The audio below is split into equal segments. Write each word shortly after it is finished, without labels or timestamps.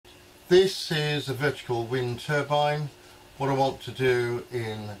This is a vertical wind turbine. What I want to do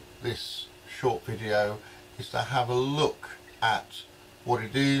in this short video is to have a look at what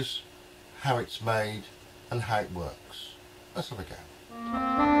it is, how it's made and how it works. Let's have a go.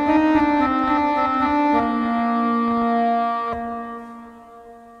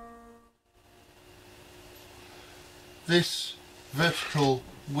 This vertical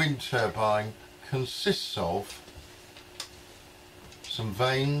wind turbine consists of some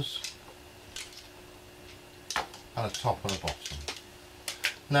vanes and a top and a bottom.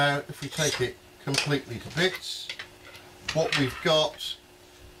 Now if we take it completely to bits, what we've got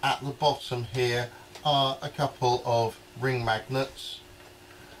at the bottom here are a couple of ring magnets.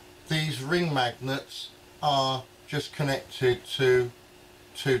 These ring magnets are just connected to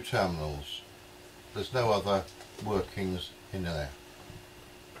two terminals. There's no other workings in there.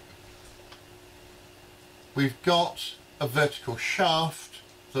 We've got a vertical shaft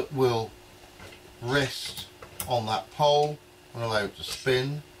that will rest on that pole and allow it to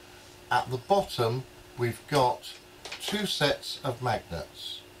spin. At the bottom we've got two sets of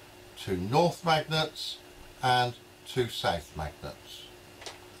magnets, two north magnets and two south magnets,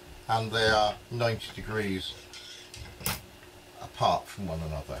 and they are 90 degrees apart from one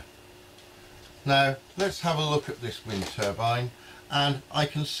another. Now let's have a look at this wind turbine, and I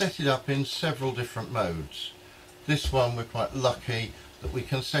can set it up in several different modes. This one we're quite lucky that we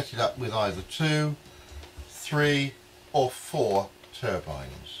can set it up with either 2, 3 or 4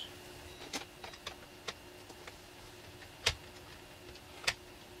 turbines.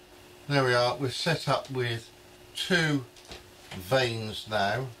 There we are, we're set up with 2 vanes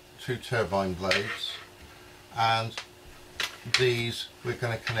now, 2 turbine blades, and these we're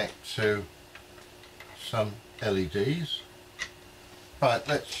going to connect to some LEDs. Right,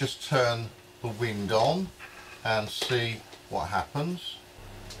 let's just turn the wind on and see what happens.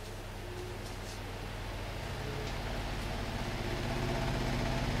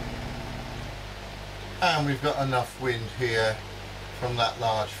 And we've got enough wind here from that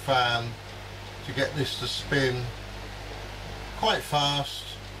large fan to get this to spin quite fast,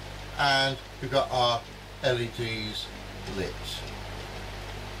 and we've got our LEDs lit.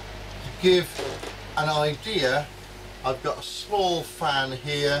 To give an idea, I've got a small fan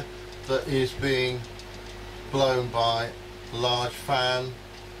here that is being blown by a large fan.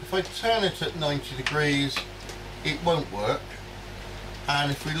 If I turn it at 90 degrees it won't work,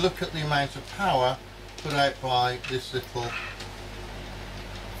 and if we look at the amount of power put out by this little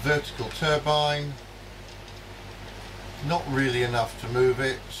vertical turbine, not really enough to move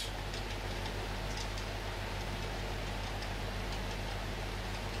it.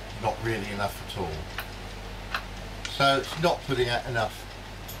 Not really enough at all. So it's not putting out enough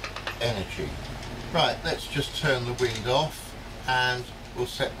energy. Right, let's just turn the wind off and we'll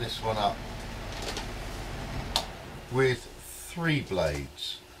set this one up with 3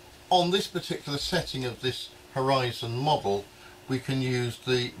 blades. On this particular setting of this Horizon model, we can use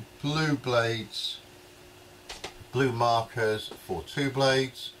the blue blades, blue markers for 2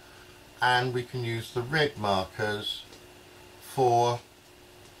 blades, and we can use the red markers for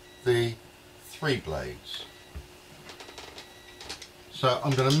the 3 blades. So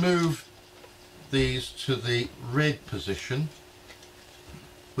I'm going to move these to the red position,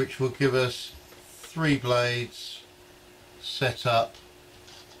 which will give us 3 blades set up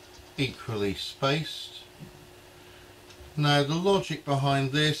equally spaced. Now the logic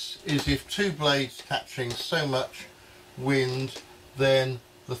behind this is if 2 blades catching so much wind, then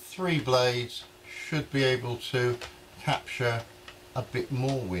the 3 blades should be able to capture a bit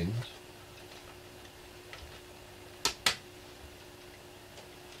more wind.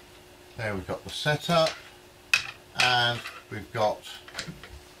 There we've got the setup and we've got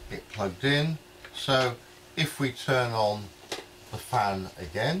it plugged in. So if we turn on the fan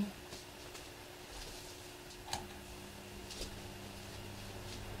again,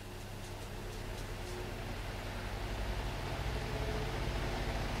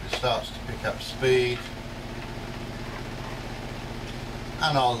 it starts to pick up speed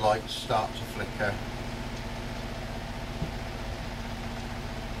and our lights start to flicker.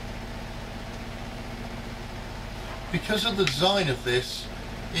 Because of the design of this,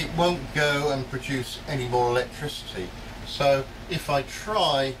 it won't go and produce any more electricity. So if I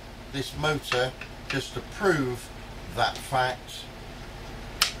try this motor just to prove that fact,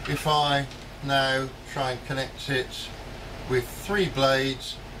 if I now try and connect it with 3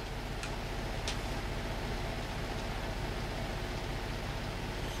 blades,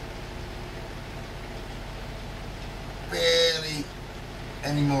 barely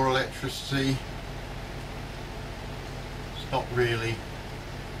any more electricity. It's not really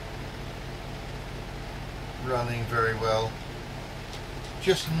running very well.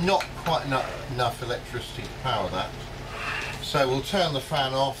 Just not quite enough electricity to power that. So we'll turn the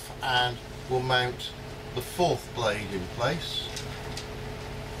fan off and we'll mount the fourth blade in place.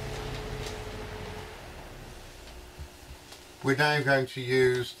 We're now going to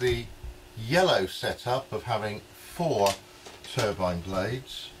use the yellow setup of having 4 turbine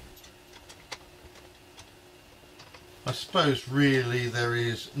blades. I suppose really there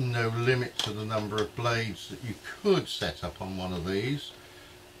is no limit to the number of blades that you could set up on one of these,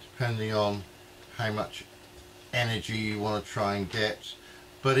 depending on how much energy you want to try and get.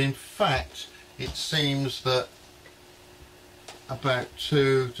 But in fact it seems that about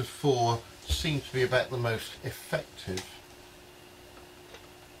 2 to 4 seem to be about the most effective.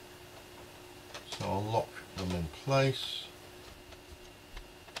 So I'll lock them in place.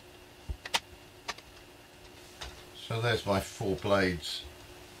 So there's my 4 blades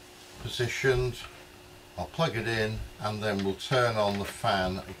positioned. I'll plug it in and then we'll turn on the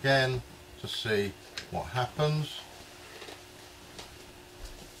fan again to see what happens.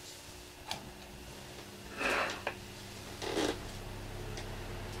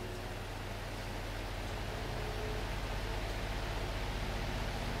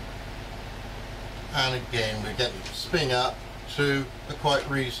 And again we get the spin up to a quite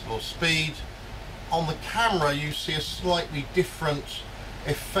reasonable speed. On the camera you see a slightly different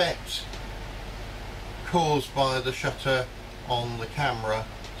effect caused by the shutter on the camera,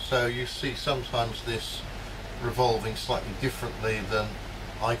 so you see sometimes this revolving slightly differently than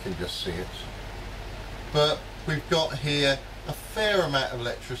I can just see it. But we've got here a fair amount of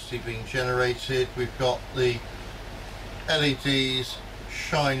electricity being generated. We've got the LEDs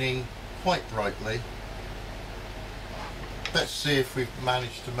shining quite brightly. Let's see if we've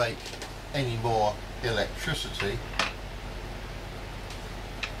managed to make any more electricity.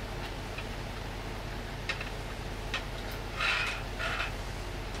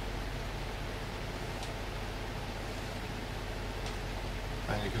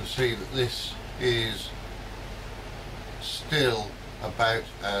 And you can see that this is still about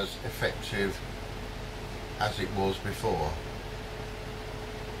as effective as it was before.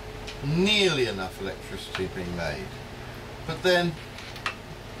 Nearly enough electricity being made. But then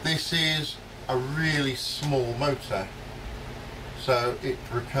this is a really small motor, so it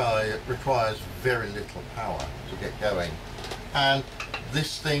requires very little power to get going, and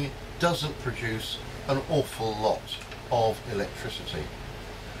this thing doesn't produce an awful lot of electricity.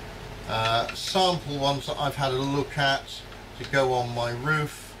 Sample ones that I've had a look at to go on my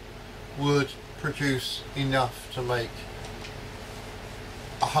roof would produce enough to make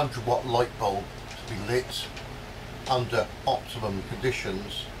a 100-watt light bulb to be lit under optimum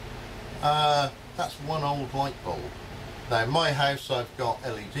conditions. That's one old light bulb. Now in my house I've got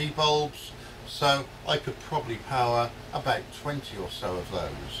LED bulbs, so I could probably power about 20 or so of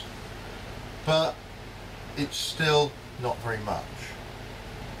those, but it's still not very much.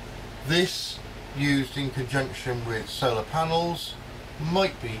 This, used in conjunction with solar panels,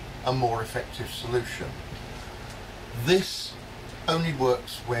 might be a more effective solution. This only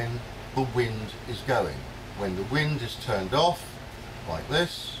works when the wind is going. When the wind is turned off, like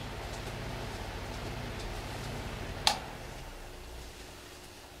this,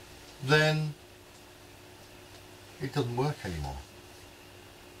 then it doesn't work anymore.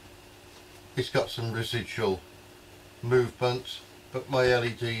 It's got some residual movement, but my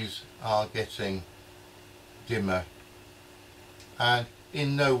LEDs are getting dimmer, and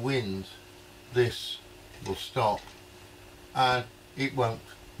in no wind this will stop and it won't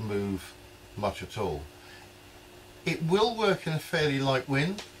move much at all. It will work in a fairly light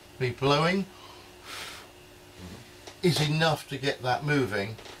wind. Me blowing is enough to get that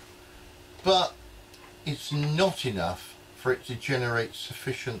moving, but it's not enough for it to generate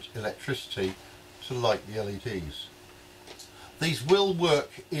sufficient electricity to light the LEDs. These will work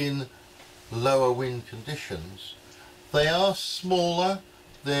in lower wind conditions. They are smaller,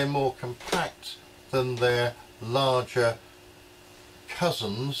 they're more compact than their larger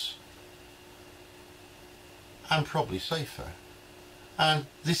cousins, and probably safer. And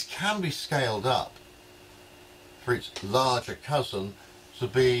this can be scaled up for its larger cousin to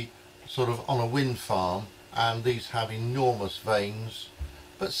be sort of on a wind farm, and these have enormous vanes,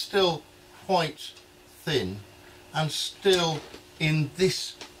 but still quite thin, and still in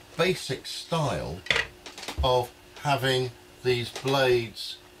this basic style of having these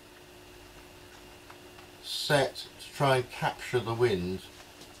blades set to try and capture the wind,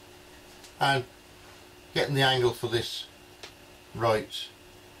 and getting the angle for this right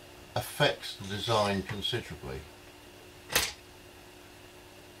affects the design considerably.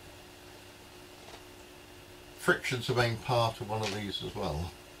 Friction's the main part of one of these as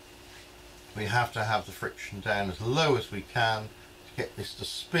well. We have to have the friction down as low as we can to get this to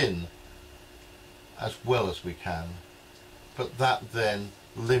spin as well as we can, but that then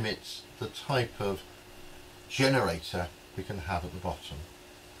limits the type of generator we can have at the bottom.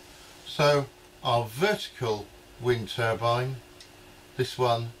 So our vertical wind turbine, this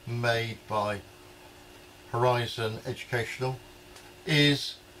one made by Horizon Educational,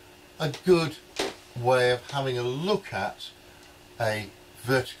 is a good way of having a look at a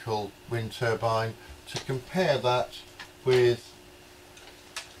vertical wind turbine to compare that with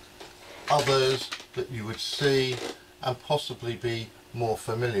others that you would see and possibly be more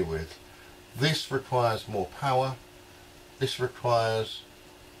familiar with. This requires more power, this requires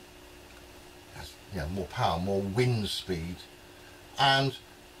more power, more wind speed, and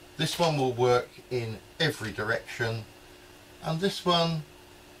this one will work in every direction, and this one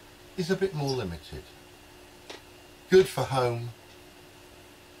is a bit more limited. Good for home,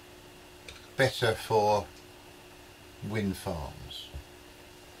 better for wind farms.